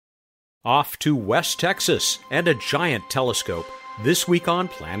Off to West Texas and a giant telescope this week on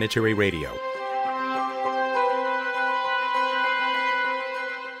Planetary Radio.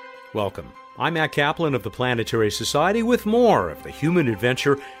 Welcome. I'm Matt Kaplan of the Planetary Society with more of the human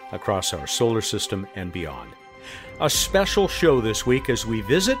adventure across our solar system and beyond. A special show this week as we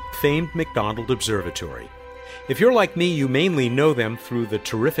visit famed McDonald Observatory. If you're like me, you mainly know them through the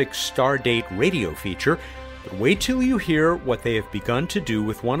terrific Stardate radio feature, but wait till you hear what they have begun to do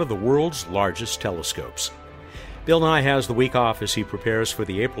with one of the world's largest telescopes. Bill Nye has the week off as he prepares for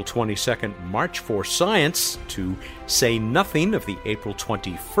the April 22nd March for Science, to say nothing of the April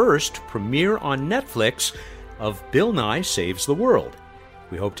 21st premiere on Netflix of Bill Nye Saves the World.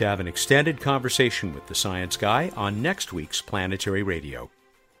 We hope to have an extended conversation with the science guy on next week's Planetary Radio.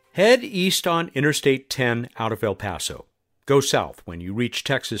 Head east on Interstate 10 out of El Paso. Go south when you reach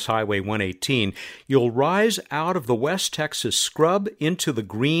Texas Highway 118. You'll rise out of the West Texas scrub into the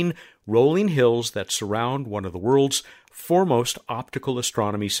green, rolling hills that surround one of the world's foremost optical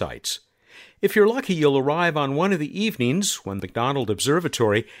astronomy sites. If you're lucky, you'll arrive on one of the evenings when the McDonald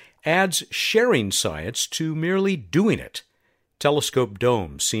Observatory adds sharing science to merely doing it. Telescope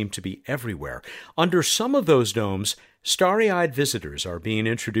domes seem to be everywhere. Under some of those domes, starry-eyed visitors are being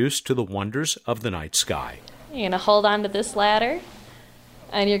introduced to the wonders of the night sky. You're going to hold on to this ladder,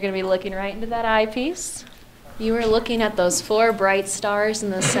 and you're going to be looking right into that eyepiece. You are looking at those four bright stars in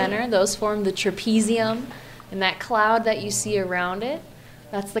the center. Those form the trapezium, and that cloud that you see around it,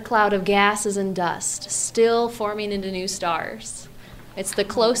 that's the cloud of gases and dust, still forming into new stars. It's the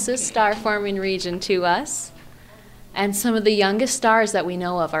closest star-forming region to us, and some of the youngest stars that we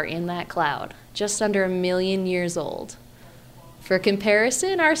know of are in that cloud, just under 1 million years old. For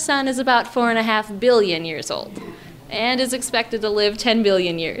comparison, our sun is about 4.5 billion years old and is expected to live 10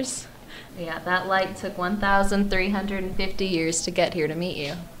 billion years. Yeah, that light took 1,350 years to get here to meet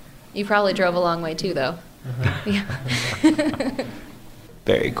you. You probably drove a long way too, though. Yeah.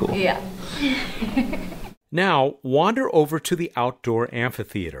 Very cool. Yeah. Now, wander over to the outdoor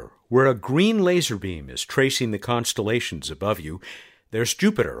amphitheater, where a green laser beam is tracing the constellations above you. There's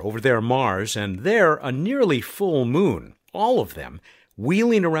Jupiter, over there Mars, and there a nearly full moon. All of them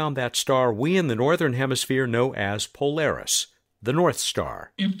wheeling around that star we in the Northern Hemisphere know as Polaris, the North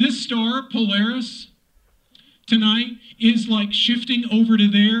Star. If this star, Polaris, tonight is like shifting over to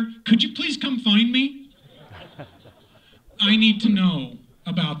there, could you please come find me? I need to know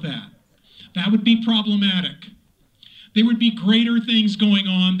about that. That would be problematic. There would be greater things going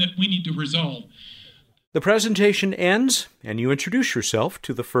on that we need to resolve. The presentation ends, and you introduce yourself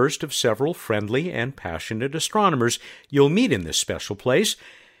to the first of several friendly and passionate astronomers you'll meet in this special place.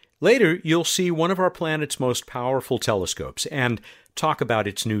 Later, you'll see one of our planet's most powerful telescopes and talk about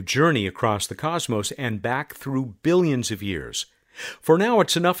its new journey across the cosmos and back through billions of years. For now,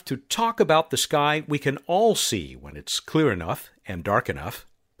 it's enough to talk about the sky we can all see when it's clear enough and dark enough.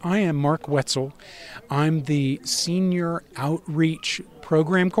 I am Mark Wetzel. I'm the Senior Outreach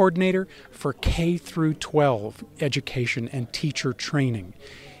Program Coordinator for K through 12 education and teacher training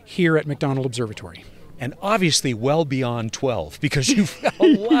here at McDonald Observatory. And obviously well beyond 12, because you've got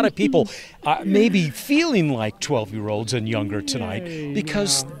a lot of people maybe feeling like 12-year-olds and younger tonight,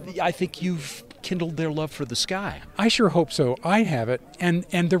 because I think you've kindled their love for the sky. I sure hope so. I have it. And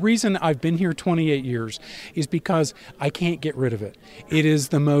the reason I've been here 28 years is because I can't get rid of it. It is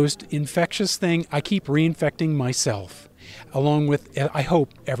the most infectious thing. I keep reinfecting myself, along with, I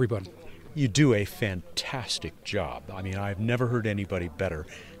hope, everybody. You do a fantastic job. I mean, I've never heard anybody better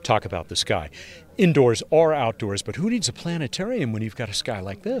talk about the sky, indoors or outdoors, but who needs a planetarium when you've got a sky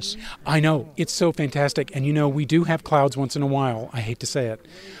like this? I know, it's so fantastic, and you know, we do have clouds once in a while, I hate to say it,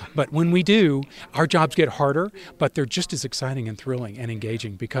 but when we do, our jobs get harder, but they're just as exciting and thrilling and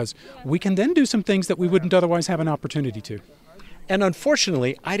engaging, because we can then do some things that we wouldn't otherwise have an opportunity to. And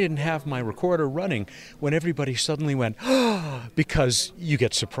unfortunately, I didn't have my recorder running when everybody suddenly went, oh, because you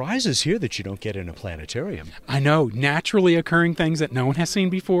get surprises here that you don't get in a planetarium. I know, naturally occurring things that no one has seen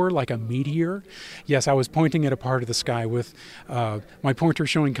before, like a meteor. Yes, I was pointing at a part of the sky with my pointer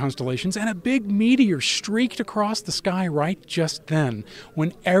showing constellations, and a big meteor streaked across the sky right just then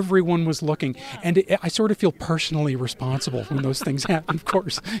when everyone was looking. And I sort of feel personally responsible when those things happen, of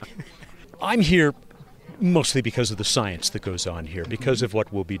course. I'm here mostly because of the science that goes on here, because of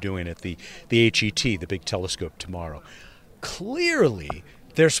what we'll be doing at the HET, the big telescope, tomorrow. Clearly,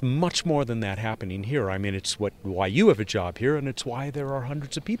 there's much more than that happening here. I mean, it's why you have a job here, and it's why there are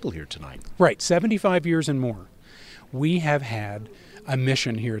hundreds of people here tonight. Right, 75 years and more. We have had a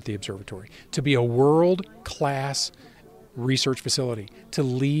mission here at the observatory to be a world-class research facility to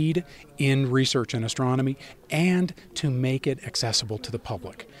lead in research in astronomy and to make it accessible to the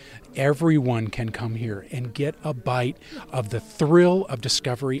public. Everyone can come here and get a bite of the thrill of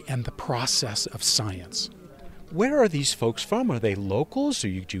discovery and the process of science. Where are these folks from? Are they locals, or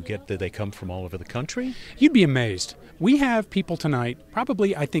do they come from all over the country? You'd be amazed. We have people tonight,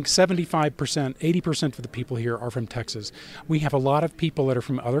 probably I think 75%, 80% of the people here are from Texas. We have a lot of people that are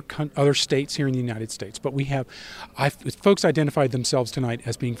from other states here in the United States, but we have folks identified themselves tonight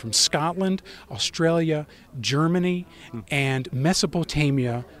as being from Scotland, Australia, Germany, and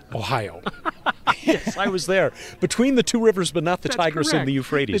Mesopotamia, Ohio. Yes, I was there. Between the two rivers, but not the Tigris correct. and the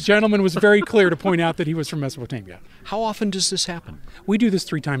Euphrates. The gentleman was very clear to point out that he was from Mesopotamia. How often does this happen? We do this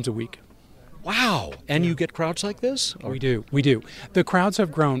 3 times a week. Wow. And you get crowds like this? We do. The crowds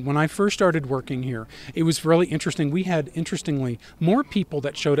have grown. When I first started working here, it was really interesting. We had, interestingly, more people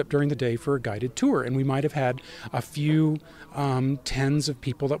that showed up during the day for a guided tour, and we might have had a few tens of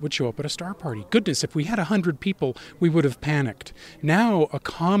people that would show up at a star party. Goodness, if we had 100 people, we would have panicked. Now, a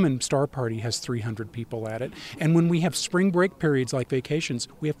common star party has 300 people at it, and when we have spring break periods like vacations,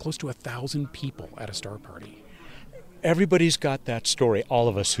 we have close to 1,000 people at a star party. Everybody's got that story, all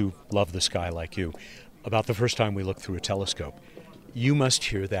of us who love the sky like you, about the first time we looked through a telescope. You must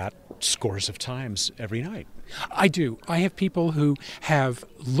hear that scores of times every night. I do. I have people who have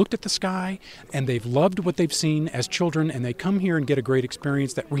looked at the sky and they've loved what they've seen as children, and they come here and get a great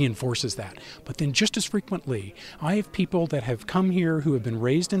experience that reinforces that. But then just as frequently, I have people that have come here who have been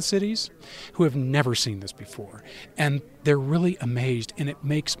raised in cities who have never seen this before. And they're really amazed, and it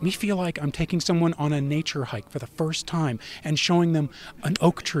makes me feel like I'm taking someone on a nature hike for the first time and showing them an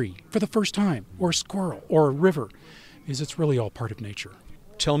oak tree for the first time, or a squirrel, or a river, because it's really all part of nature.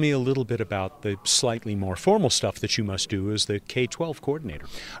 Tell me a little bit about the slightly more formal stuff that you must do as the K-12 coordinator.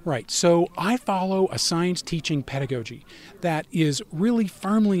 Right. So I follow a science teaching pedagogy that is really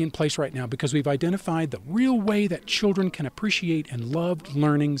firmly in place right now because we've identified the real way that children can appreciate and love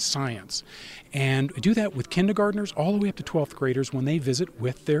learning science. And I do that with kindergartners all the way up to 12th graders when they visit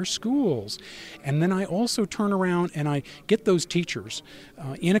with their schools. And then I also turn around and I get those teachers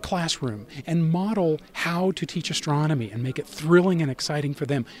in a classroom and model how to teach astronomy and make it thrilling and exciting for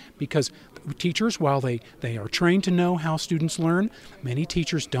them. Because teachers, while they are trained to know how students learn, many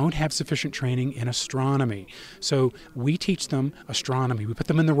teachers don't have sufficient training in astronomy. So we teach them astronomy. We put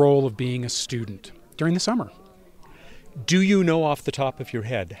them in the role of being a student during the summer. Do you know off the top of your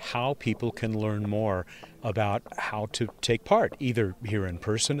head how people can learn more about how to take part, either here in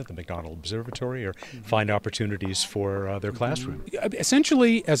person at the McDonald Observatory or find opportunities for their classroom?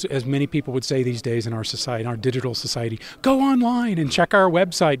 Essentially, as many people would say these days in our society, in our digital society, go online and check our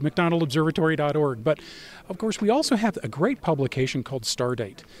website, mcdonaldobservatory.org. But of course, we also have a great publication called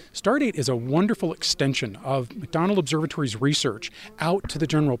Stardate. Stardate is a wonderful extension of McDonald Observatory's research out to the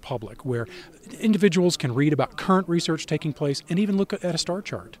general public, where individuals can read about current research taking place and even look at a star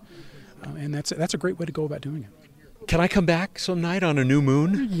chart. And that's a great way to go about doing it. Can I come back some night on a new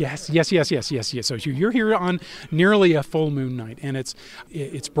moon? Yes. So you're here on nearly a full moon night, and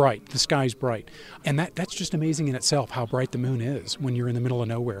it's bright. The sky's bright. And that's just amazing in itself, how bright the moon is when you're in the middle of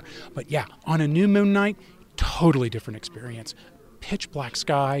nowhere. But yeah, on a new moon night, totally different experience. Pitch black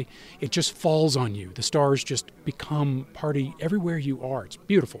sky, it just falls on you. The stars just become party everywhere you are. It's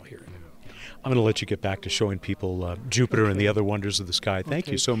beautiful here. I'm going to let you get back to showing people Jupiter and the other wonders of the sky. Thank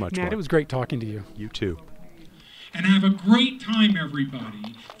you so much, Matt, Mark. it was great talking to you. You too. And have a great time,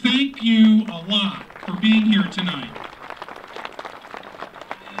 everybody. Thank you a lot for being here tonight.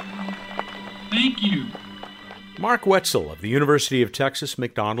 Thank you. Mark Wetzel of the University of Texas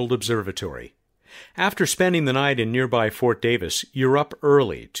McDonald Observatory. After spending the night in nearby Fort Davis, you're up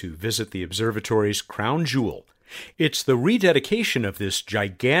early to visit the observatory's crown jewel. It's the rededication of this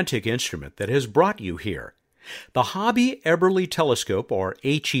gigantic instrument that has brought you here. The Hobby Eberly Telescope, or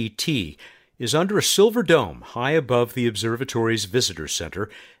HET, is under a silver dome high above the observatory's visitor center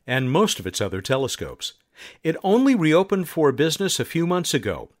and most of its other telescopes. It only reopened for business a few months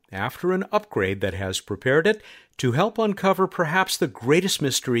ago, after an upgrade that has prepared it to help uncover perhaps the greatest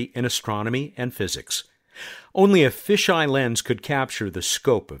mystery in astronomy and physics. Only a fisheye lens could capture the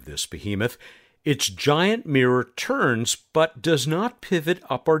scope of this behemoth. Its giant mirror turns but does not pivot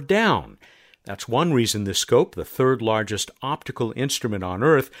up or down. That's one reason this scope, the third largest optical instrument on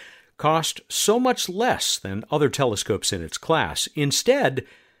Earth, cost so much less than other telescopes in its class. Instead,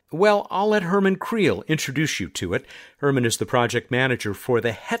 well, I'll let Herman Creel introduce you to it. Herman is the project manager for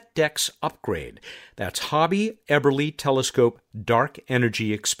the HET-DEX upgrade. That's Hobby Eberly Telescope Dark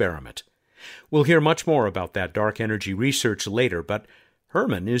Energy Experiment. We'll hear much more about that dark energy research later, but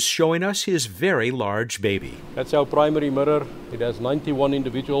Herman is showing us his very large baby. That's our primary mirror. It has 91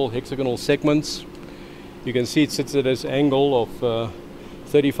 individual hexagonal segments. You can see it sits at this angle of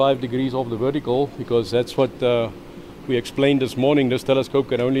 35 degrees off the vertical, because that's what we explained this morning. This telescope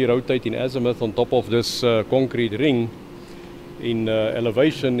can only rotate in azimuth on top of this concrete ring. In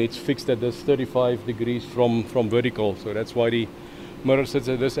elevation, it's fixed at this 35 degrees from vertical. So that's why the mirror sits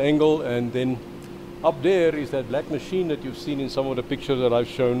at this angle. And then up there is that black machine that you've seen in some of the pictures that I've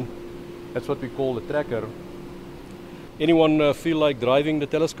shown. That's what we call the tracker. Anyone feel like driving the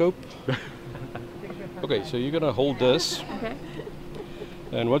telescope? Okay, so you're going to hold this. Okay.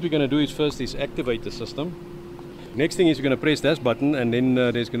 And what we're going to do is first is activate the system. Next thing is you're going to press this button, and then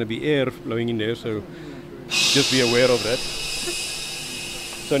there's going to be air blowing in there, so just be aware of that.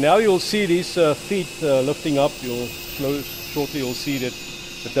 So now you'll see these feet lifting up. Shortly you'll see that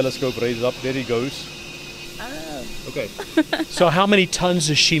the telescope raises up. There it goes. Oh. Okay. So how many tons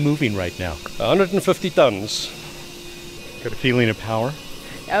is she moving right now? 150 tons. Got a feeling of power?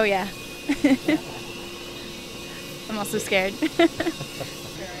 Oh, yeah. I'm also scared.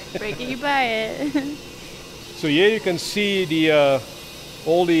 Breaking you by it. So here you can see the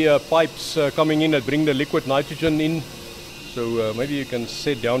all the pipes coming in that bring the liquid nitrogen in. So maybe you can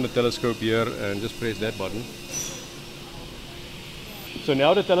set down the telescope here and just press that button. So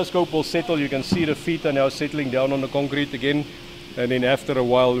now the telescope will settle. You can see the feet are now settling down on the concrete again. And then after a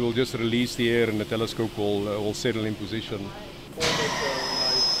while we'll just release the air and the telescope will settle in position. When I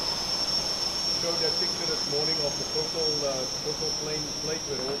showed that picture this morning of the focal plate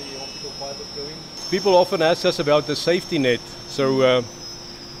where all the optical fibers go in. People often ask us about the safety net. So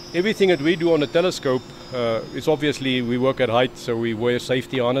everything that we do on the telescope, it's obviously we work at height, so we wear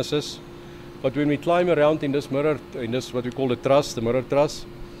safety harnesses. But when we climb around in this mirror, in this what we call the truss, the mirror truss,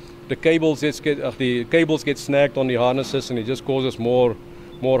 the cables get snagged on the harnesses, and it just causes more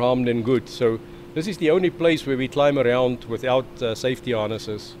harm than good. So this is the only place where we climb around without safety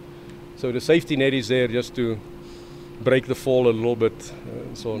harnesses. So the safety net is there just to break the fall a little bit.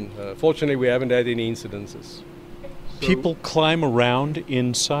 So on. Fortunately, we haven't had any incidences. People climb around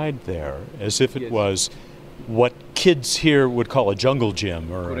inside there as if it was what kids here would call a jungle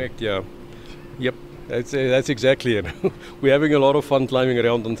gym. Or correct, yeah. Yep, that's exactly it. We're having a lot of fun climbing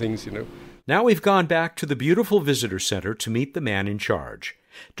around on things, you know. Now we've gone back to the beautiful visitor center to meet the man in charge.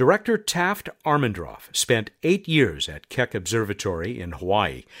 Director Taft Armendroff spent 8 years at Keck Observatory in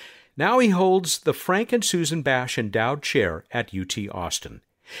Hawaii. Now he holds the Frank and Susan Bash Endowed Chair at UT Austin.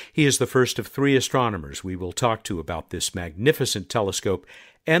 He is the first of 3 astronomers we will talk to about this magnificent telescope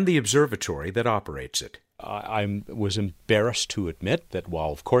and the observatory that operates it. I was embarrassed to admit that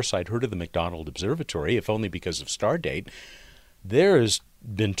while, of course, I'd heard of the McDonald Observatory, if only because of Stardate, there has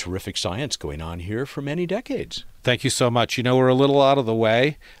been terrific science going on here for many decades. Thank you so much. You know, we're a little out of the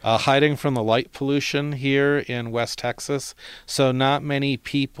way, hiding from the light pollution here in West Texas, so not many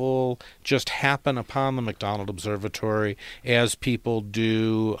people just happen upon the McDonald Observatory as people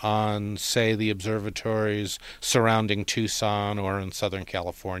do on, say, the observatories surrounding Tucson or in Southern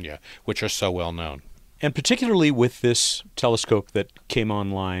California, which are so well known. And particularly with this telescope that came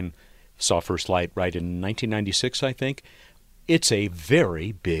online, saw first light right in 1996, I think, it's a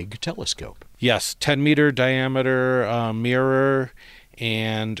very big telescope. Yes, 10-meter diameter mirror,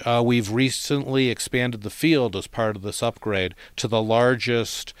 and we've recently expanded the field as part of this upgrade to the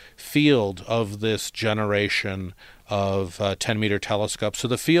largest field of this generation of 10-meter telescopes. So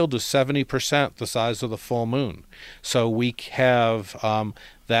the field is 70% the size of the full moon. So we have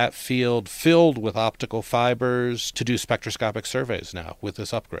that field filled with optical fibers to do spectroscopic surveys now with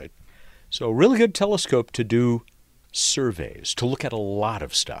this upgrade. So a really good telescope to do surveys, to look at a lot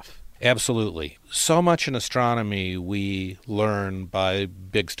of stuff. Absolutely. So much in astronomy we learn by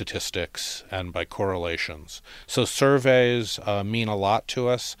big statistics and by correlations. So surveys mean a lot to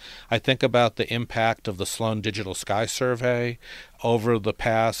us. I think about the impact of the Sloan Digital Sky Survey over the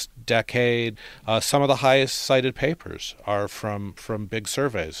past decade. Some of the highest cited papers are from big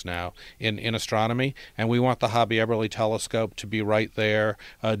surveys now in astronomy, and we want the Hobby Eberly telescope to be right there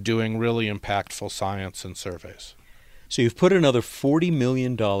doing really impactful science and surveys. So you've put another $40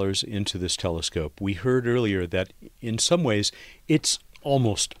 million into this telescope. We heard earlier that in some ways it's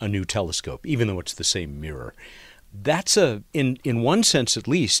almost a new telescope, even though it's the same mirror. That's in one sense at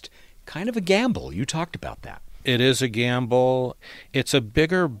least, kind of a gamble. You talked about that. It is a gamble. It's a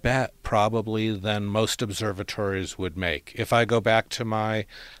bigger bet probably than most observatories would make. If I go back to my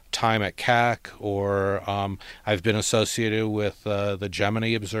time at Keck, or I've been associated with the Gemini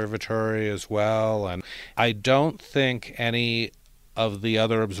Observatory as well, and I don't think any of the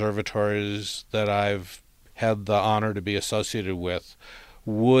other observatories that I've had the honor to be associated with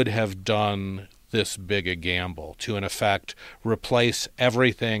would have done this big a gamble to, in effect, replace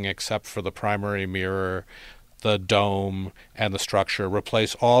everything except for the primary mirror, the dome, and the structure,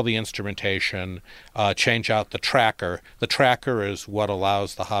 replace all the instrumentation, change out the tracker. The tracker is what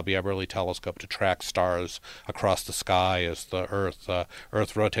allows the Hobby Eberly telescope to track stars across the sky as the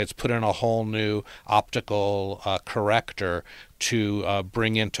Earth rotates, put in a whole new optical corrector to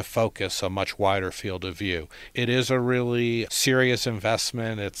bring into focus a much wider field of view. It is a really serious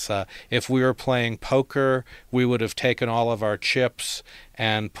investment. It's if we were playing poker, we would have taken all of our chips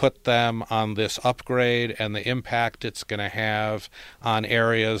and put them on this upgrade and the impact it's going to have on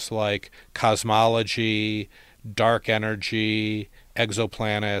areas like cosmology, dark energy,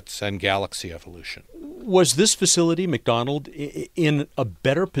 exoplanets, and galaxy evolution. Was this facility, McDonald, in a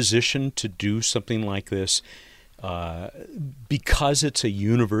better position to do something like this because it's a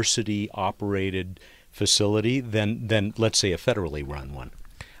university-operated facility than, let's say, a federally run one?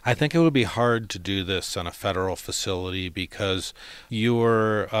 I think it would be hard to do this in a federal facility because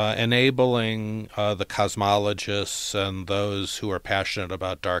you're enabling the cosmologists and those who are passionate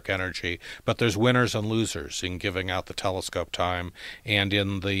about dark energy, but there's winners and losers in giving out the telescope time and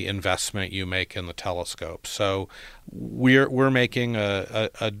in the investment you make in the telescope. So we're making a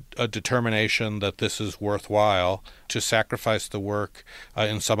determination that this is worthwhile to sacrifice the work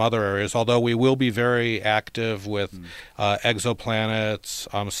in some other areas, although we will be very active with exoplanets,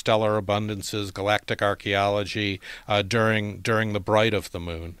 stellar abundances, galactic archaeology during the bright of the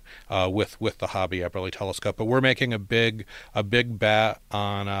moon with the Hobby Eberly telescope. But we're making a big bet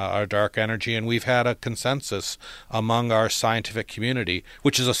on our dark energy, and we've had a consensus among our scientific community,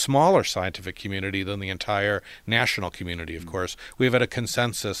 which is a smaller scientific community than the entire national community, of course. We've had a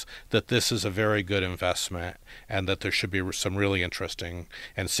consensus that this is a very good investment and that there should be some really interesting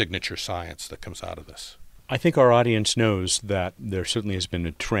and signature science that comes out of this. I think our audience knows that there certainly has been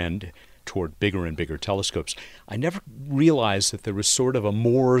a trend toward bigger and bigger telescopes. I never realized that there was sort of a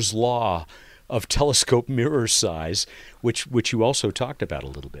Moore's law of telescope mirror size, which you also talked about a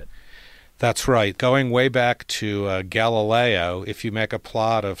little bit. That's right. Going way back to Galileo, if you make a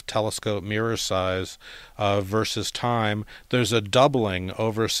plot of telescope mirror size versus time, there's a doubling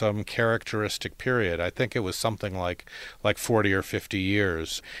over some characteristic period. I think it was something like 40 or 50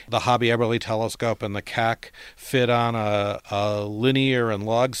 years. The Hobby Eberly telescope and the Keck fit on a linear and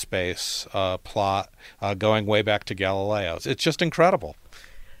log space plot going way back to Galileo. It's just incredible.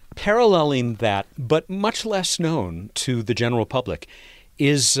 Paralleling that, but much less known to the general public,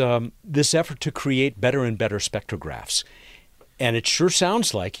 is this effort to create better and better spectrographs. And it sure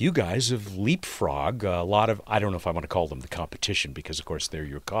sounds like you guys have leapfrogged a lot of, I don't know if I want to call them the competition because, of course, they're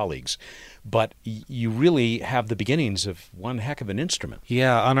your colleagues, but you really have the beginnings of one heck of an instrument.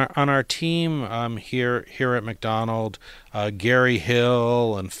 Yeah, on our team here at McDonald, Gary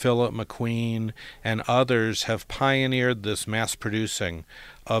Hill and Philip McQueen and others have pioneered this mass producing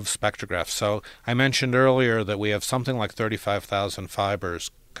of spectrographs. So I mentioned earlier that we have something like 35,000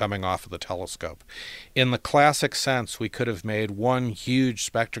 fibers coming off of the telescope. In the classic sense, we could have made one huge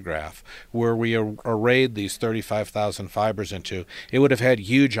spectrograph where we arrayed these 35,000 fibers into. It would have had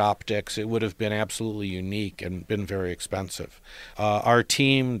huge optics. It would have been absolutely unique and been very expensive. Our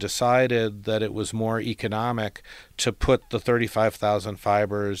team decided that it was more economic to put the 35,000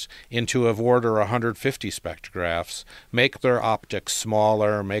 fibers into of order 150 spectrographs, make their optics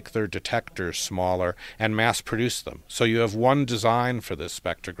smaller, make their detectors smaller, and mass produce them. So you have one design for this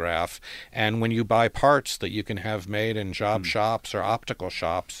spectrograph, and when you buy parts that you can have made in job shops or optical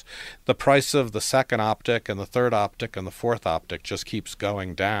shops, the price of the second optic and the third optic and the fourth optic just keeps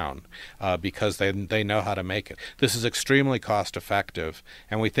going down because they know how to make it. This is extremely cost effective,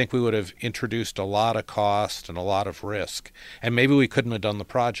 and we think we would have introduced a lot of cost and a lot of risk, and maybe we couldn't have done the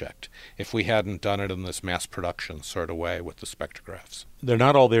project if we hadn't done it in this mass production sort of way with the spectrographs. They're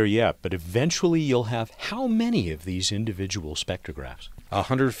not all there yet, but eventually you'll have how many of these individual spectrographs?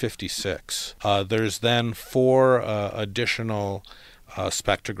 156. There's then 4 additional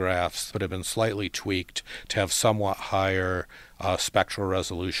spectrographs that have been slightly tweaked to have somewhat higher spectral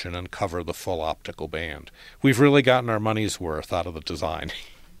resolution and cover the full optical band. We've really gotten our money's worth out of the design.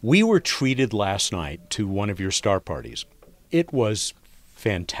 We were treated last night to one of your star parties. It was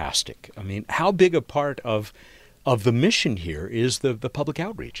fantastic. I mean, how big a part of the mission here is the public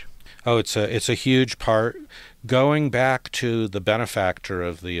outreach? Oh, it's a huge part. Going back to the benefactor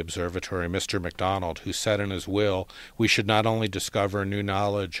of the observatory, Mr. McDonald, who said in his will, we should not only discover new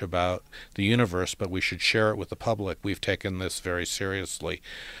knowledge about the universe, but we should share it with the public. We've taken this very seriously.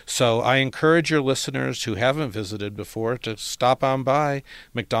 So I encourage your listeners who haven't visited before to stop on by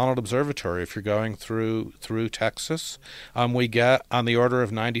McDonald Observatory if you're going through Texas. We get on the order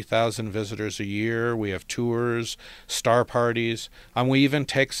of 90,000 visitors a year. We have tours, star parties. We even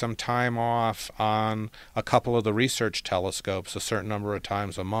take some time off on a couple of the research telescopes a certain number of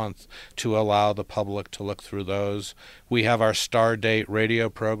times a month to allow the public to look through those. We have our Stardate radio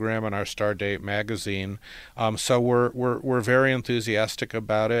program and our Stardate magazine. So we're very enthusiastic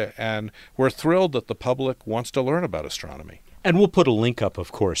about it, and we're thrilled that the public wants to learn about astronomy. And we'll put a link up,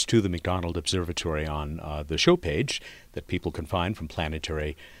 of course, to the McDonald Observatory on the show page that people can find from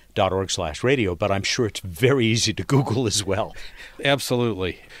planetary.org/radio, but I'm sure it's very easy to Google as well.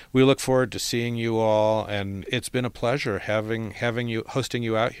 Absolutely. We look forward to seeing you all, and it's been a pleasure hosting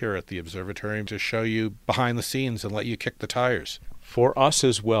you out here at the observatory to show you behind the scenes and let you kick the tires. For us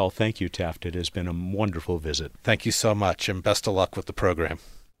as well. Thank you, Taft. It has been a wonderful visit. Thank you so much, and best of luck with the program.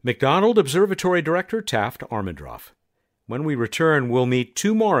 McDonald Observatory Director Taft Armendroff. When we return, we'll meet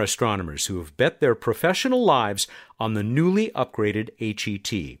two more astronomers who have bet their professional lives on the newly upgraded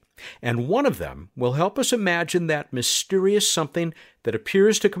HET. And one of them will help us imagine that mysterious something that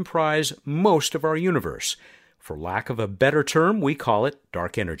appears to comprise most of our universe. For lack of a better term, we call it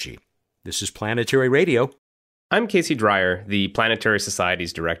dark energy. This is Planetary Radio. I'm Casey Dreyer, the Planetary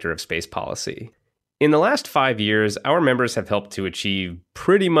Society's Director of Space Policy. In the last 5 years, our members have helped to achieve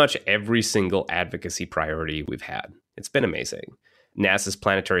pretty much every single advocacy priority we've had. It's been amazing. NASA's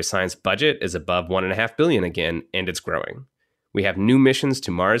planetary science budget is above $1.5 billion again, and it's growing. We have new missions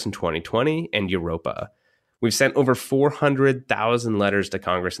to Mars in 2020 and Europa. We've sent over 400,000 letters to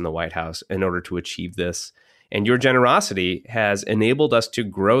Congress and the White House in order to achieve this, and your generosity has enabled us to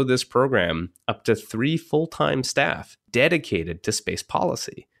grow this program up to 3 full-time staff dedicated to space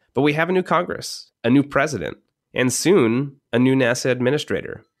policy. But we have a new Congress, a new president, and soon a new NASA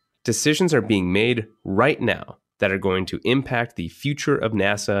administrator. Decisions are being made right now that are going to impact the future of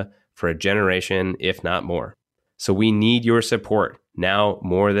NASA for a generation, if not more. So we need your support now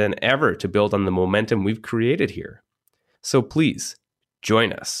more than ever to build on the momentum we've created here. So please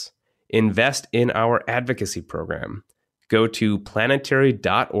join us. Invest in our advocacy program. Go to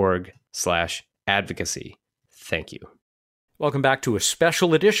planetary.org/advocacy. Thank you. Welcome back to a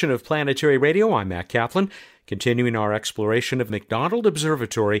special edition of Planetary Radio. I'm Matt Kaplan, continuing our exploration of McDonald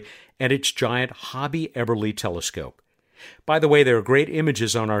Observatory and its giant Hobby Eberly telescope. By the way, there are great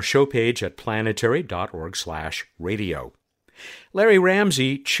images on our show page at planetary.org/radio. Larry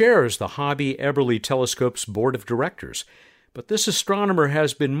Ramsey chairs the Hobby Eberly Telescope's board of directors. But this astronomer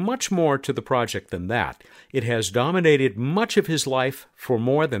has been much more to the project than that. It has dominated much of his life for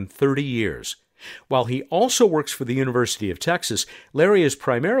more than 30 years. While he also works for the University of Texas, Larry is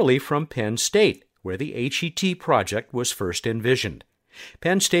primarily from Penn State, where the HET project was first envisioned.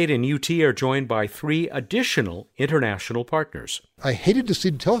 Penn State and UT are joined by 3 additional international partners. I hated to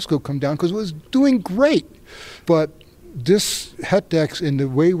see the telescope come down because it was doing great. But this HETDEX and the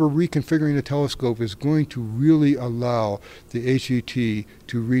way we're reconfiguring the telescope is going to really allow the HET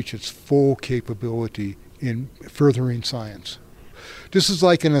to reach its full capability in furthering science. This is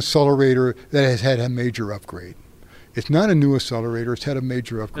like an accelerator that has had a major upgrade. It's not a new accelerator, it's had a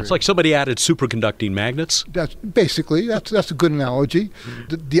major upgrade. It's like somebody added superconducting magnets? That's a good analogy.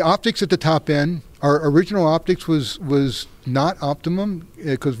 The optics at the top end, our original optics was not optimum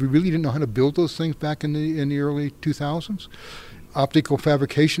because we really didn't know how to build those things back in the early 2000s. Optical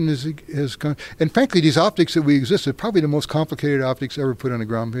fabrication has gone, and frankly, these optics that we exist are probably the most complicated optics ever put on a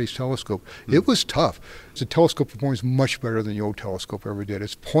ground-based telescope. It was tough. The telescope performs much better than the old telescope ever did.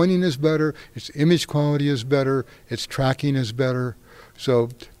 Its pointing is better, its image quality is better, its tracking is better. So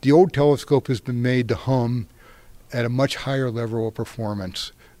the old telescope has been made to hum at a much higher level of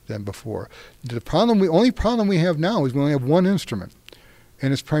performance than before. The only problem we have now is we only have one instrument.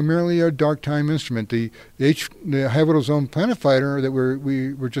 And it's primarily a dark time instrument. The habitable zone planet fighter that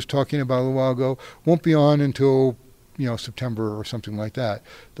we were just talking about a little while ago won't be on until September or something like that.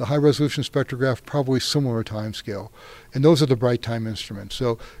 The high resolution spectrograph probably similar time scale, and those are the bright time instruments.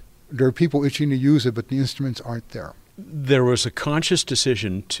 So there are people itching to use it, but the instruments aren't there. There was a conscious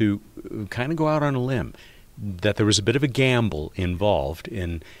decision to kind of go out on a limb, that there was a bit of a gamble involved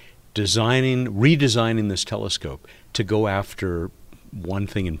in redesigning this telescope to go after one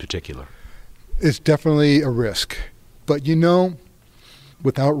thing in particular. It's definitely a risk. But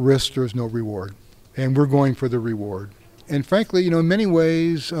without risk, there's no reward. And we're going for the reward. And frankly, in many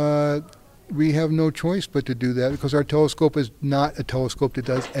ways, we have no choice but to do that because our telescope is not a telescope that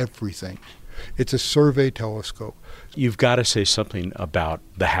does everything. It's a survey telescope. You've got to say something about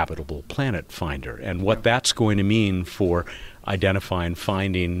the Habitable Planet Finder and what that's going to mean for identifying,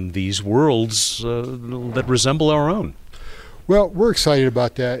 finding these worlds that resemble our own. Well, we're excited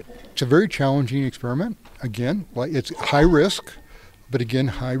about that. It's a very challenging experiment. Again, it's high risk, but again,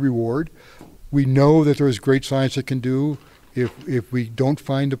 high reward. We know that there's great science that can do. If we don't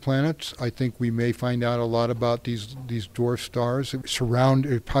find the planets, I think we may find out a lot about these dwarf stars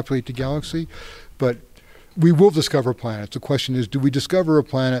that populate the galaxy. But we will discover planets. The question is, do we discover a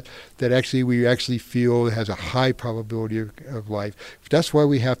planet that we actually feel has a high probability of life? That's why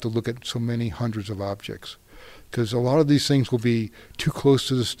we have to look at so many hundreds of objects, because a lot of these things will be too close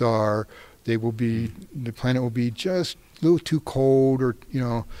to the star. The planet will be just a little too cold, or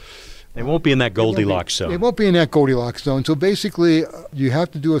They won't be in that Goldilocks zone. They won't be in that Goldilocks zone. So basically, you have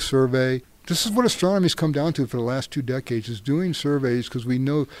to do a survey. This is what astronomy's come down to for the last 2 decades, is doing surveys, because we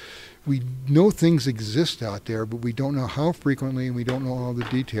know things exist out there, but we don't know how frequently, and we don't know all the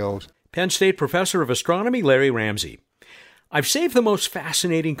details. Penn State professor of astronomy, Larry Ramsey. I've saved the most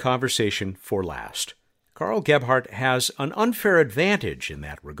fascinating conversation for last. Carl Gebhardt has an unfair advantage in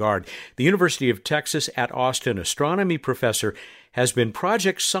that regard. The University of Texas at Austin astronomy professor has been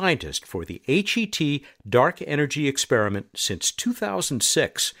project scientist for the HET Dark Energy Experiment since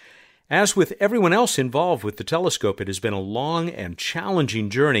 2006. As with everyone else involved with the telescope, it has been a long and challenging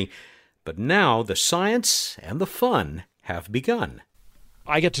journey, but now the science and the fun have begun.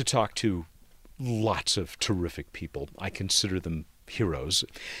 I get to talk to lots of terrific people. I consider them heroes.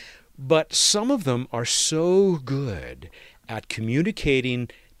 But some of them are so good at communicating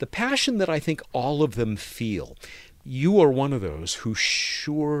the passion that I think all of them feel. You are one of those who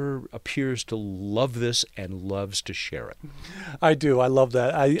sure appears to love this and loves to share it. I do. I love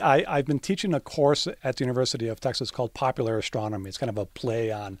that. I've been teaching a course at the University of Texas called Popular Astronomy. It's kind of a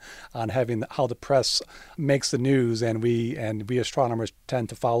play on having how the press makes the news, and we astronomers tend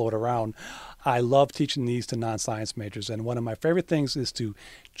to follow it around. I love teaching these to non-science majors, and one of my favorite things is to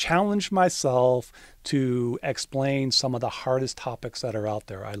challenge myself to explain some of the hardest topics that are out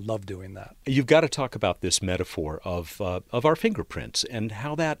there. I love doing that. You've got to talk about this metaphor of our fingerprints and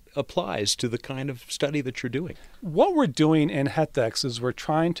how that applies to the kind of study that you're doing. What we're doing in HETEX is we're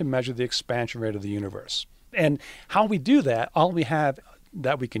trying to measure the expansion rate of the universe. And how we do that, all we have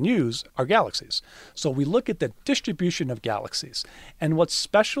that we can use are galaxies. So we look at the distribution of galaxies. And what's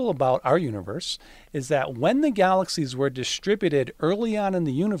special about our universe is that when the galaxies were distributed early on in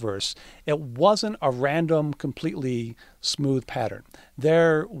the universe, it wasn't a random, completely smooth pattern.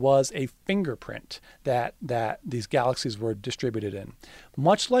 There was a fingerprint that these galaxies were distributed in.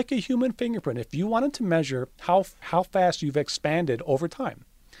 Much like a human fingerprint, if you wanted to measure how fast you've expanded over time,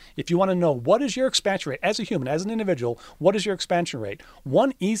 if you want to know what is your expansion rate as a human, as an individual, what is your expansion rate?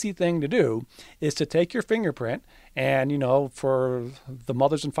 One easy thing to do is to take your fingerprint and, for the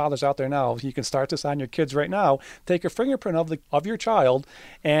mothers and fathers out there now, you can start this on your kids right now. Take a fingerprint of your child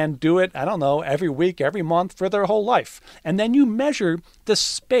and do it, every week, every month for their whole life. And then you measure the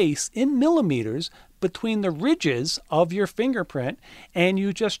space in millimeters between the ridges of your fingerprint, and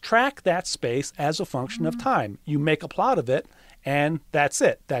you just track that space as a function of time. You make a plot of it, and that's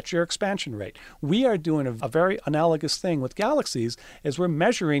it. That's your expansion rate. We are doing a very analogous thing with galaxies, is we're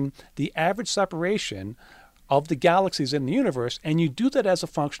measuring the average separation of the galaxies in the universe, and you do that as a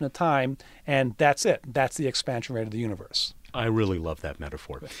function of time, and that's it. That's the expansion rate of the universe. I really love that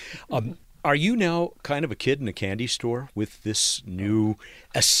metaphor. Are you now kind of a kid in a candy store with this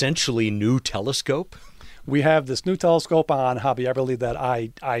essentially new telescope? We have this new telescope on Hobby Everly that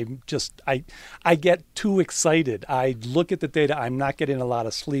I get too excited. I look at the data. I'm not getting a lot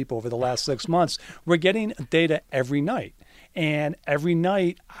of sleep over the last 6 months. We're getting data every night. And every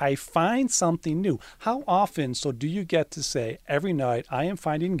night I find something new. How often do you get to say, every night I am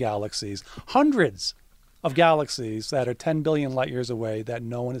finding galaxies, hundreds of galaxies that are 10 billion light years away that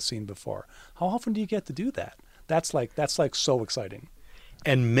no one has seen before? How often do you get to do that? That's like so exciting.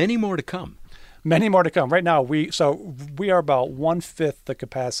 And many more to come. Many more to come. Right now, we are about 1/5 the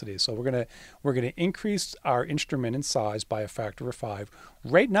capacity. So we're gonna increase our instrument in size by a factor of 5.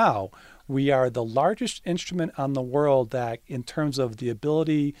 Right now, we are the largest instrument on the world that, in terms of the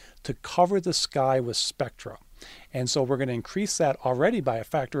ability to cover the sky with spectra. And so we're going to increase that already by a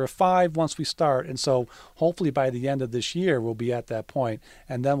factor of 5 once we start. And so hopefully by the end of this year, we'll be at that point,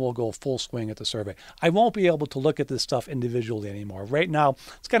 and then we'll go full swing at the survey. I won't be able to look at this stuff individually anymore. Right now,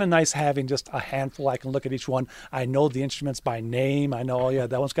 it's kind of nice having just a handful. I can look at each one. I know the instruments by name. I know, oh yeah,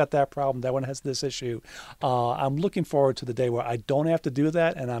 that one's got that problem. That one has this issue. I'm looking forward to the day where I don't have to do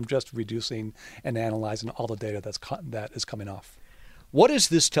that, and I'm just reducing and analyzing all the data that is coming off. What is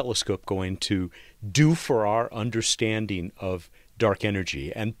this telescope going to do for our understanding of dark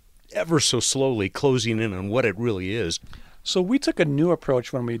energy, and ever so slowly closing in on what it really is? So we took a new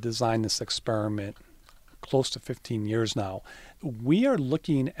approach when we designed this experiment close to 15 years now. We are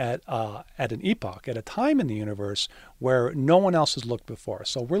looking at an epoch, at a time in the universe where no one else has looked before.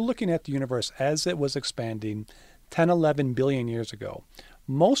 So we're looking at the universe as it was expanding 10, 11 billion years ago.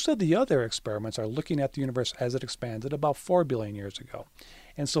 Most of the other experiments are looking at the universe as it expanded about 4 billion years ago.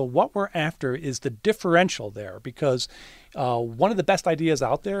 And so what we're after is the differential there, because one of the best ideas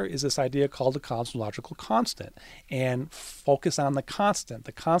out there is this idea called the cosmological constant, and focus on the constant.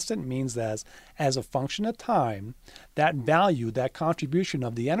 The constant means that as a function of time, that value, that contribution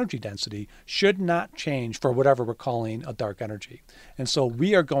of the energy density should not change for whatever we're calling a dark energy. And so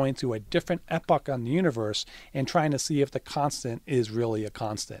we are going through a different epoch on the universe and trying to see if the constant is really a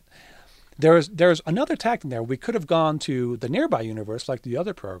constant. There's another tack in there. We could have gone to the nearby universe like the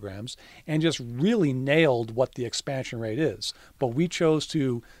other programs and just really nailed what the expansion rate is. But we chose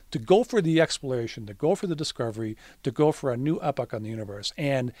to go for the exploration, to go for the discovery, to go for a new epoch on the universe.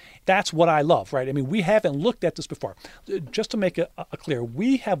 And that's what I love, right? I mean, we haven't looked at this before. Just to make it clear,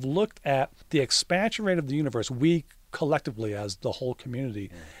 we have looked at the expansion rate of the universe. We collectively, as the whole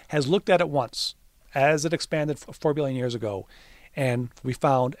community, has looked at it once as it expanded 4 billion years ago. And we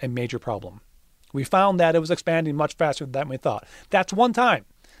found a major problem. We found that it was expanding much faster than we thought. That's one time.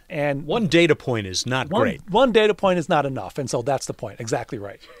 And one data point is not great. One data point is not enough. And so that's the point. Exactly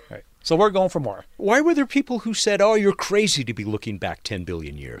right. Right. So we're going for more. Why were there people who said, oh, you're crazy to be looking back 10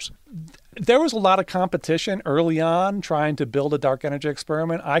 billion years? There was a lot of competition early on trying to build a dark energy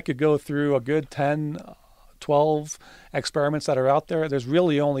experiment. I could go through a good 10, 12 experiments that are out there. There's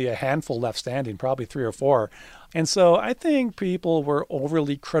really only a handful left standing, probably 3 or 4. And so I think people were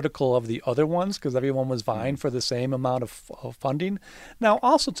overly critical of the other ones because everyone was vying for the same amount of funding. Now,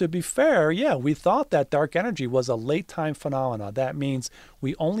 also to be fair, yeah, we thought that dark energy was a late time phenomena. That means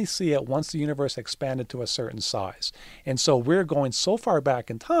we only see it once the universe expanded to a certain size. And so we're going so far back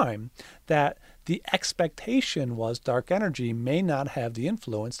in time that the expectation was dark energy may not have the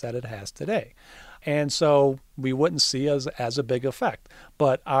influence that it has today. And so we wouldn't see as a big effect.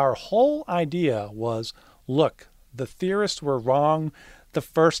 But our whole idea was, look, the theorists were wrong the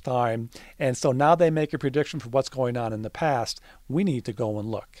first time, and so now they make a prediction for what's going on in the past. We need to go and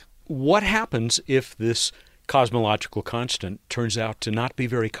look. What happens if this cosmological constant turns out to not be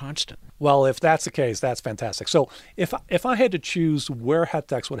very constant? Well, if that's the case, that's fantastic. So if I had to choose where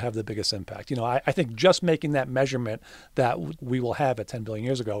HETEX would have the biggest impact, I think just making that measurement that we will have at 10 billion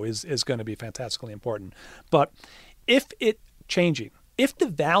years ago is going to be fantastically important. But if the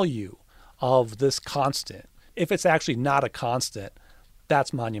value of this constant, if it's actually not a constant,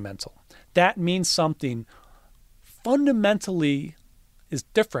 that's monumental. That means something fundamentally is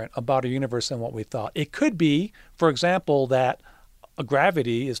different about a universe than what we thought. It could be, for example, that a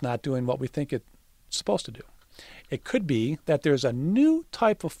gravity is not doing what we think it's supposed to do. It could be that there's a new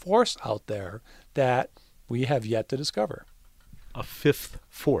type of force out there that we have yet to discover. A fifth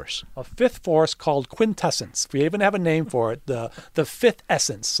force. A fifth force called quintessence. We even have a name for it, the fifth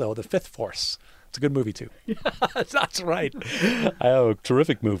essence, so the fifth force. It's a good movie, too. That's right. Oh,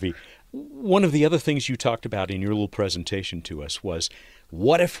 terrific movie. One of the other things you talked about in your little presentation to us was,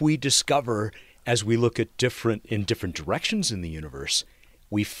 what if we discover, as we look at in different directions in the universe,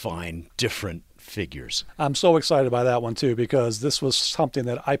 we find different figures? I'm so excited by that one, too, because this was something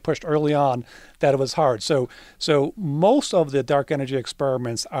that I pushed early on that it was hard. So most of the dark energy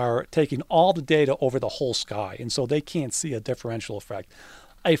experiments are taking all the data over the whole sky, and so they can't see a differential effect.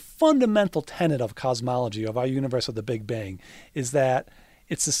 A fundamental tenet of cosmology, of our universe of the Big Bang, is that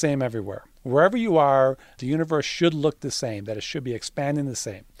it's the same everywhere. Wherever you are, the universe should look the same, that it should be expanding the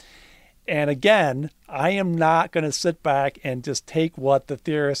same. And again, I am not going to sit back and just take what the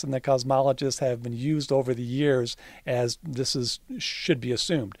theorists and the cosmologists have been used over the years as should be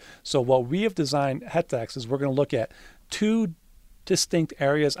assumed. So what we have designed HETEX is we're going to look at 2 distinct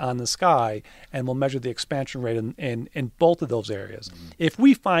areas on the sky, and we'll measure the expansion rate in both of those areas. Mm-hmm. If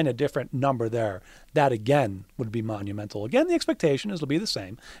we find a different number there, that again would be monumental. Again, the expectation is it'll be the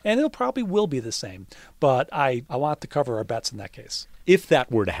same, and it probably will be the same, but I want to cover our bets in that case. If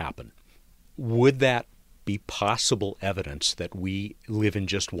that were to happen, would that be possible evidence that we live in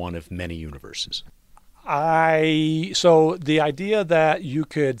just one of many universes? So the idea that you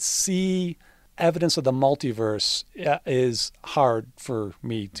could see evidence of the multiverse is hard for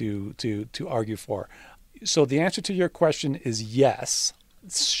me to argue for. So the answer to your question is yes.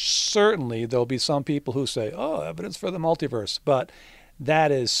 Certainly there'll be some people who say, oh, evidence for the multiverse, but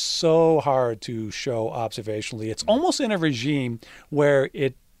that is so hard to show observationally. It's almost in a regime where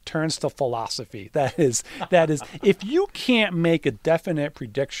it turns to philosophy. That is, if you can't make a definite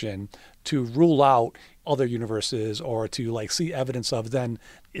prediction to rule out other universes or to like see evidence of, then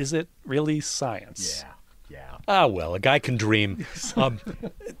is it really science? Yeah. Ah, well, a guy can dream.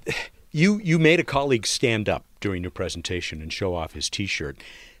 You made a colleague stand up during your presentation and show off his T-shirt.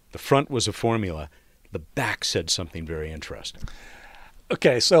 The front was a formula. The back said something very interesting.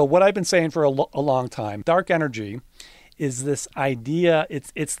 Okay, so what I've been saying for a long time, dark energy is this idea,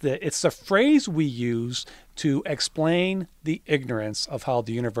 it's the phrase we use to explain the ignorance of how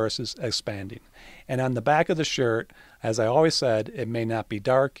the universe is expanding. And on the back of the shirt, as I always said, it may not be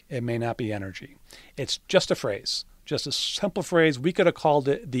dark, it may not be energy. It's just a phrase, just a simple phrase. We could have called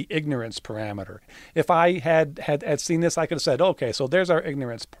it the ignorance parameter. If I had seen this, I could have said, okay, so there's our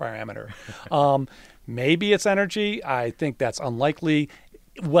ignorance parameter. Maybe it's energy. I think that's unlikely.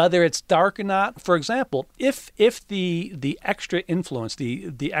 Whether it's dark or not, for example, if the extra influence,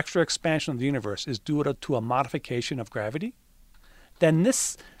 the extra expansion of the universe is due to a modification of gravity, then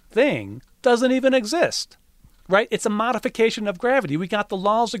this thing doesn't even exist, right? It's a modification of gravity. We got the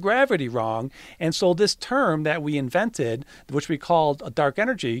laws of gravity wrong. And so this term that we invented, which we called a dark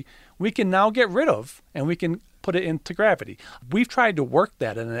energy, we can now get rid of, and we can put it into gravity. We've tried to work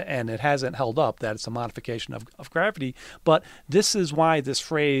that, and it hasn't held up, that it's a modification of gravity. But this is why this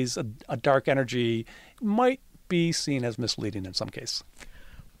phrase, a dark energy, might be seen as misleading in some case.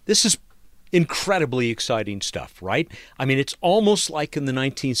 This is incredibly exciting stuff, right? I mean, it's almost like in the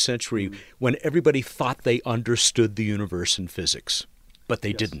 19th century when everybody thought they understood the universe in physics, but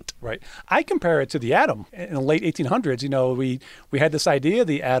they didn't. Right. I compare it to the atom. In the late 1800s, we had this idea of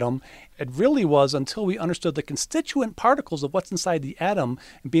the atom. It really was until we understood the constituent particles of what's inside the atom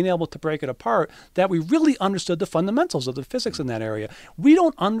and being able to break it apart that we really understood the fundamentals of the physics in that area. We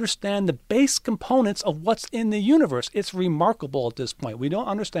don't understand the base components of what's in the universe. It's remarkable at this point. We don't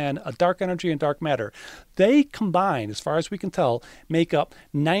understand a dark energy and dark matter. They combine, as far as we can tell, make up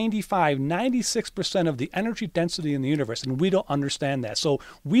 96% of the energy density in the universe, and we don't understand that. So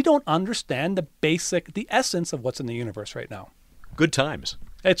we don't understand the essence of what's in the universe right now. Good times.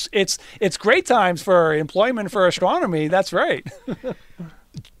 It's great times for employment for astronomy. That's right.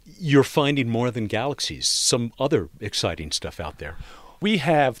 You're finding more than galaxies, some other exciting stuff out there. We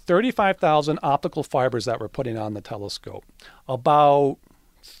have 35,000 optical fibers that we're putting on the telescope. About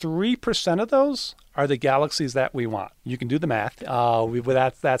 3% of those are the galaxies that we want. You can do the math.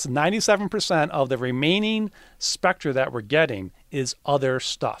 That's 97% of the remaining spectra that we're getting is other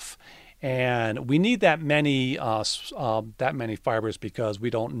stuff. And we need that many fibers because we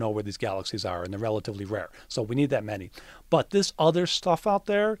don't know where these galaxies are, and they're relatively rare. So we need that many. But this other stuff out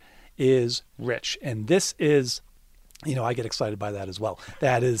there is rich, and this is, I get excited by that as well.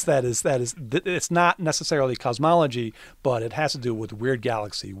 It's not necessarily cosmology, but it has to do with weird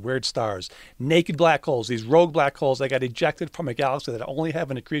galaxy, weird stars, naked black holes, these rogue black holes that got ejected from a galaxy that only have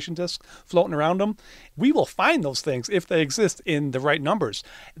an accretion disk floating around them. We will find those things if they exist in the right numbers.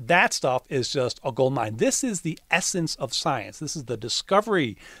 That stuff is just a gold mine. This is the essence of science. This is the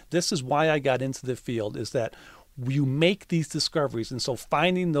discovery. This is why I got into the field, is that you make these discoveries, and so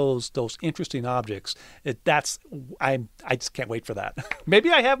finding those interesting objects, I just can't wait for that.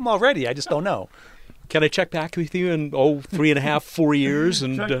 Maybe I have them already. I just don't know. Can I check back with you in 3.5, 4 years?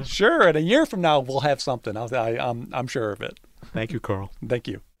 And sure. And a year from now, we'll have something. I'm sure of it. Thank you, Carl. Thank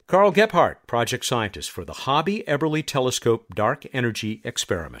you. Carl Gebhardt, project scientist for the Hobby Eberly Telescope Dark Energy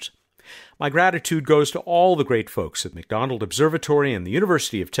Experiment. My gratitude goes to all the great folks at McDonald Observatory and the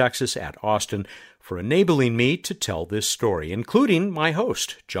University of Texas at Austin for enabling me to tell this story, including my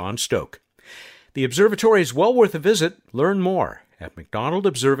host, John Stoke. The observatory is well worth a visit. Learn more at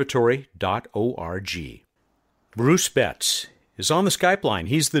mcdonaldobservatory.org. Bruce Betts is on the Skype line.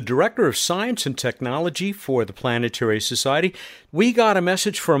 He's the Director of Science and Technology for the Planetary Society. We got a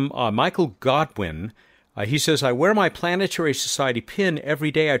message from Michael Godwin. He says, I wear my Planetary Society pin every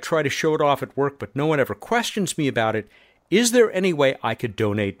day. I try to show it off at work, but no one ever questions me about it. Is there any way I could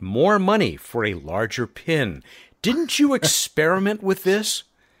donate more money for a larger pin? Didn't you experiment with this?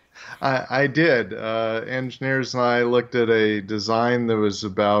 I did. Engineers and I looked at a design that was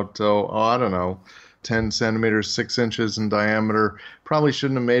about, 10 centimeters, 6 inches in diameter. Probably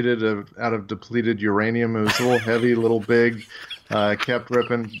shouldn't have made it out of depleted uranium. It was a little heavy, a little big. Kept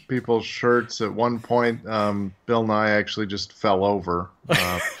ripping people's shirts. At one point, Bill Nye actually just fell over.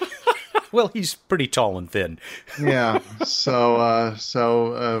 Well, he's pretty tall and thin. Yeah, so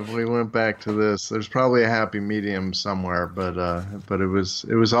we went back to this. There's probably a happy medium somewhere, but it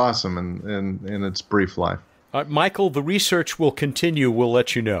was awesome in its brief life. Michael, the research will continue. We'll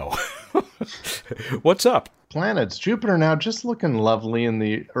let you know. What's up? Planets. Jupiter now just looking lovely in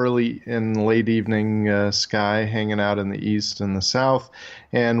the early and late evening sky, hanging out in the east and the south.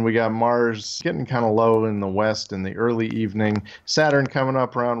 And we got Mars getting kind of low in the west in the early evening. Saturn coming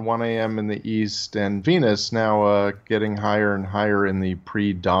up around 1 a.m. in the east. And Venus now getting higher and higher in the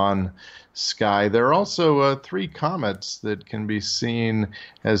pre-dawn sky. There are also 3 comets that can be seen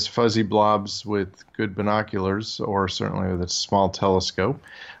as fuzzy blobs with good binoculars, or certainly with a small telescope.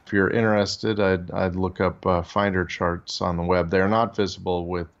 If you're interested, I'd look up finder charts on the web. They are not visible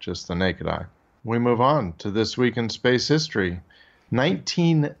with just the naked eye. We move on to This Week in Space History.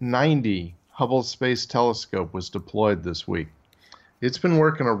 1990, Hubble Space Telescope was deployed this week. It's been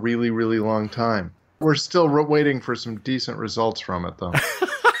working a really, really long time. We're still waiting for some decent results from it, though.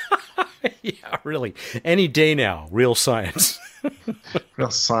 Yeah, really. Any day now, real science.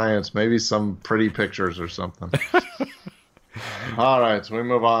 Real science. Maybe some pretty pictures or something. All right, so we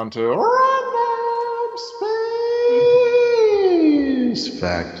move on to Random Space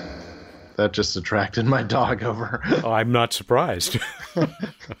Fact. That just attracted my dog over. Oh, I'm not surprised.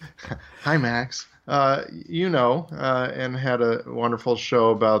 Hi, Max. And had a wonderful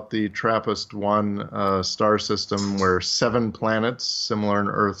show about the TRAPPIST-1 star system where 7 planets, similar in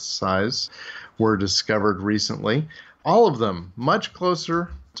Earth size, were discovered recently. All of them much closer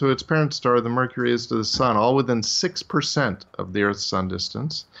to its parent star than Mercury is to the Sun, all within 6% of the Earth's sun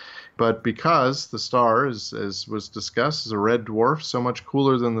distance. But because the star, as was discussed, is a red dwarf, so much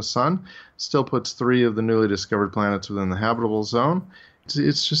cooler than the Sun, still puts 3 of the newly discovered planets within the habitable zone.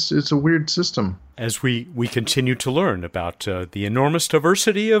 It's a weird system. As we continue to learn about the enormous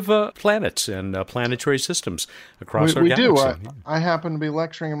diversity of planets and planetary systems across our galaxy. We do. I happen to be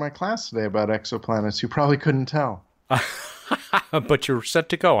lecturing in my class today about exoplanets. You probably couldn't tell. But you're set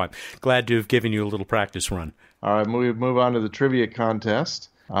to go. I'm glad to have given you a little practice run. All right, we move on to the trivia contest.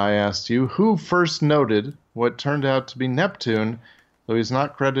 I asked you, who first noted what turned out to be Neptune, though he's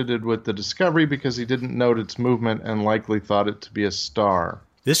not credited with the discovery because he didn't note its movement and likely thought it to be a star?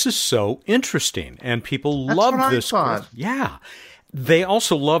 This is so interesting, and people love this. Thought. Yeah. They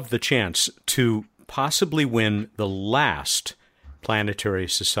also love the chance to possibly win the last Planetary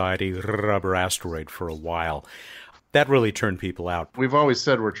Society rubber asteroid for a while. That really turned people out. We've always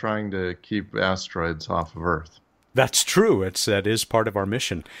said we're trying to keep asteroids off of Earth. That's true. That is part of our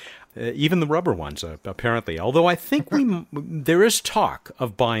mission. Even the rubber ones, apparently. Although I think there is talk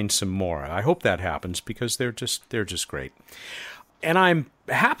of buying some more. I hope that happens because they're just great. And I'm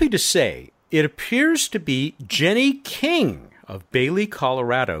happy to say it appears to be Jenny King of Bailey,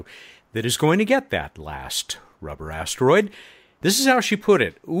 Colorado, that is going to get that last rubber asteroid. This is how she put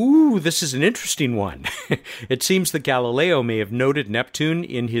it. Ooh, this is an interesting one. It seems that Galileo may have noted Neptune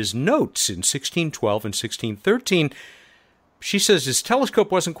in his notes in 1612 and 1613. She says his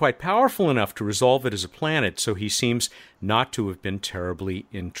telescope wasn't quite powerful enough to resolve it as a planet, so he seems not to have been terribly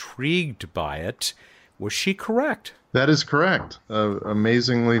intrigued by it. Was she correct? That is correct.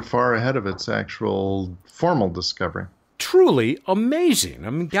 Amazingly far ahead of its actual formal discovery. Truly amazing.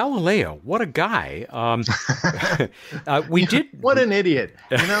 I mean, Galileo, what a guy. What an idiot.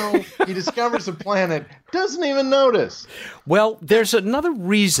 He discovers a planet, doesn't even notice. Well, there's another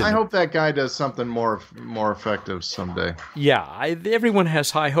reason. I hope that guy does something more effective someday. Yeah, everyone has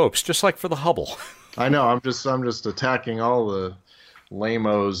high hopes, just like for the Hubble. I know. I'm just attacking all the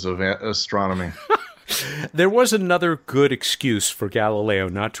lame-os of astronomy. There was another good excuse for Galileo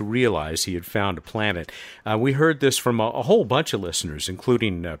not to realize he had found a planet. We heard this from a whole bunch of listeners,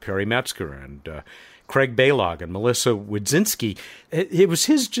 including Perry Metzger and Craig Balog and Melissa Wydzinski. It was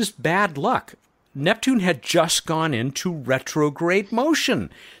his just bad luck. Neptune had just gone into retrograde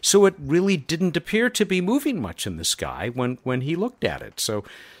motion, so it really didn't appear to be moving much in the sky when he looked at it. So,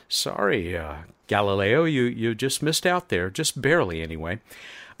 sorry, Galileo, you just missed out there, just barely anyway.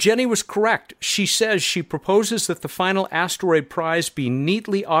 Jenny was correct. She says she proposes that the final asteroid prize be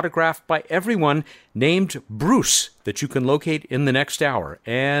neatly autographed by everyone named Bruce that you can locate in the next hour.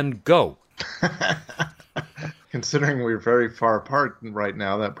 And go. Considering we're very far apart right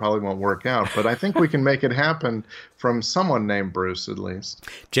now, that probably won't work out. But I think we can make it happen from someone named Bruce, at least.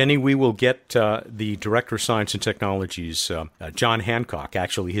 Jenny, we will get the Director of Science and Technologies, John Hancock,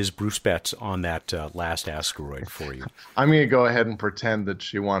 actually his Bruce Betts on that last asteroid for you. I'm going to go ahead and pretend that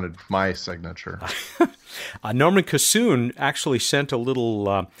she wanted my signature. Norman Cassoon actually sent a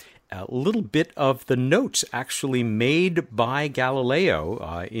little bit of the notes actually made by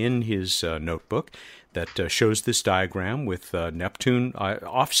Galileo in his notebook that shows this diagram with Neptune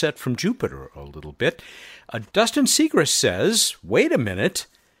offset from Jupiter a little bit. Dustin Segrist says, wait a minute,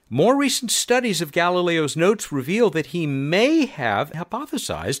 more recent studies of Galileo's notes reveal that he may have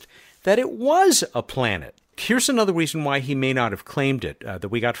hypothesized that it was a planet. Here's another reason why he may not have claimed it,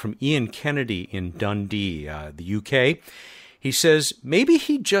 that we got from Ian Kennedy in Dundee, the UK. He says maybe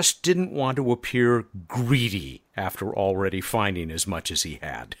he just didn't want to appear greedy after already finding as much as he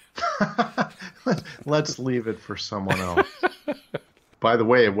had. Let's leave it for someone else. By the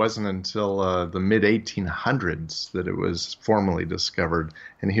way, it wasn't until the mid-1800s that it was formally discovered,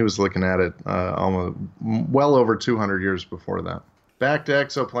 and he was looking at it almost well over 200 years before that. Back to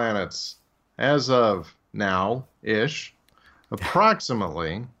exoplanets. As of now-ish,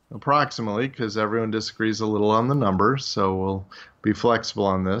 approximately, because everyone disagrees a little on the numbers, so we'll be flexible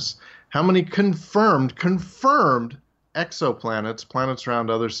on this. How many confirmed exoplanets, planets around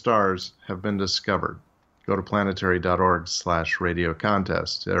other stars, have been discovered? Go to planetary.org/radio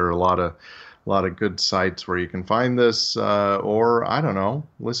contest. There are a lot of good sites where you can find this, or I don't know,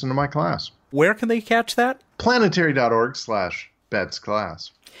 listen to my class. Where can they catch that? Planetary.org/Bet's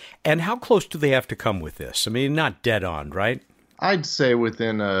class. And how close do they have to come with this? I mean, not dead on, right? I'd say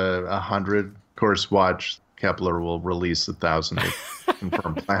within 100. Of course, watch Kepler will release 1,000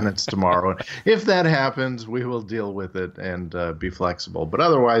 confirmed planets tomorrow. If that happens, we will deal with it and be flexible. But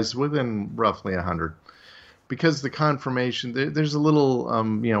otherwise, within roughly 100. Because the confirmation, there's a little,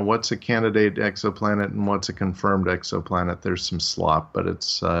 what's a candidate exoplanet and what's a confirmed exoplanet. There's some slop, but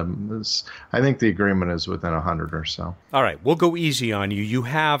I think the agreement is within 100 or so. All right, we'll go easy on you. You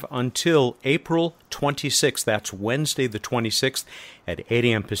have until April 26th, that's Wednesday the 26th at 8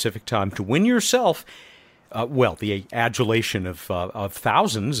 a.m. Pacific time, to win yourself, the adulation of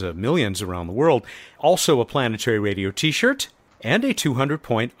thousands, millions around the world, also a Planetary Radio t-shirt, and a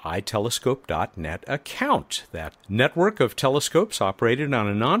 200-point iTelescope.net account. That network of telescopes operated on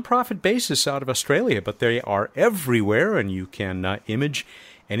a non-profit basis out of Australia, but they are everywhere, and you can image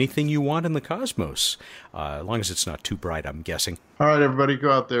anything you want in the cosmos, as long as it's not too bright, I'm guessing. All right, everybody,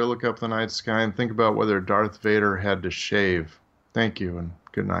 go out there, look up the night sky, and think about whether Darth Vader had to shave. Thank you, and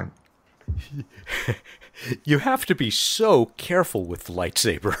good night. You have to be so careful with the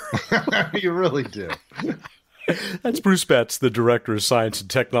lightsaber. You really do. That's Bruce Betts, the Director of Science and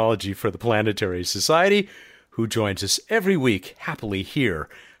Technology for the Planetary Society, who joins us every week happily here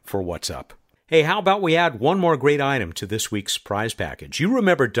for What's Up. Hey, how about we add one more great item to this week's prize package? You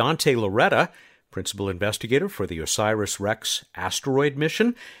remember Dante Loretta, principal investigator for the OSIRIS-REx asteroid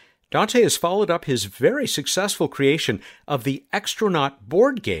mission? Dante has followed up his very successful creation of the Extronaut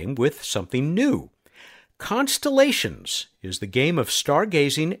board game with something new. Constellations is the game of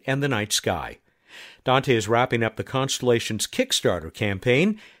stargazing and the night sky. Dante is wrapping up the Constellations Kickstarter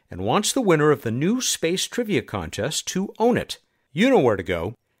campaign and wants the winner of the new Space Trivia Contest to own it. You know where to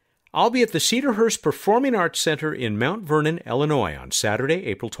go. I'll be at the Cedarhurst Performing Arts Center in Mount Vernon, Illinois on Saturday,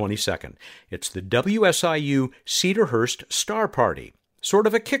 April 22nd. It's the WSIU Cedarhurst Star Party, sort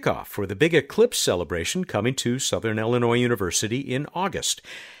of a kickoff for the big Eclipse celebration coming to Southern Illinois University in August.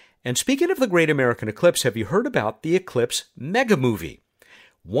 And speaking of the Great American Eclipse, have you heard about the Eclipse Mega Movie?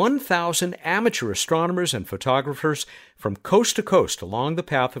 1,000 amateur astronomers and photographers from coast to coast along the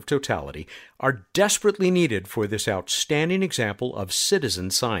path of totality are desperately needed for this outstanding example of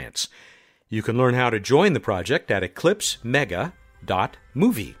citizen science. You can learn how to join the project at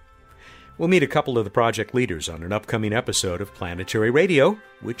eclipsemega.movie. We'll meet a couple of the project leaders on an upcoming episode of Planetary Radio,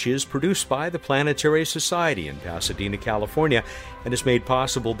 which is produced by the Planetary Society in Pasadena, California, and is made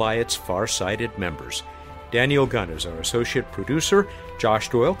possible by its far-sighted members. Daniel Gunn is our associate producer. Josh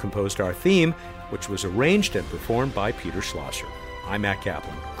Doyle composed our theme, which was arranged and performed by Peter Schlosser. I'm Matt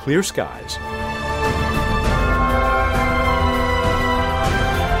Kaplan. Clear skies.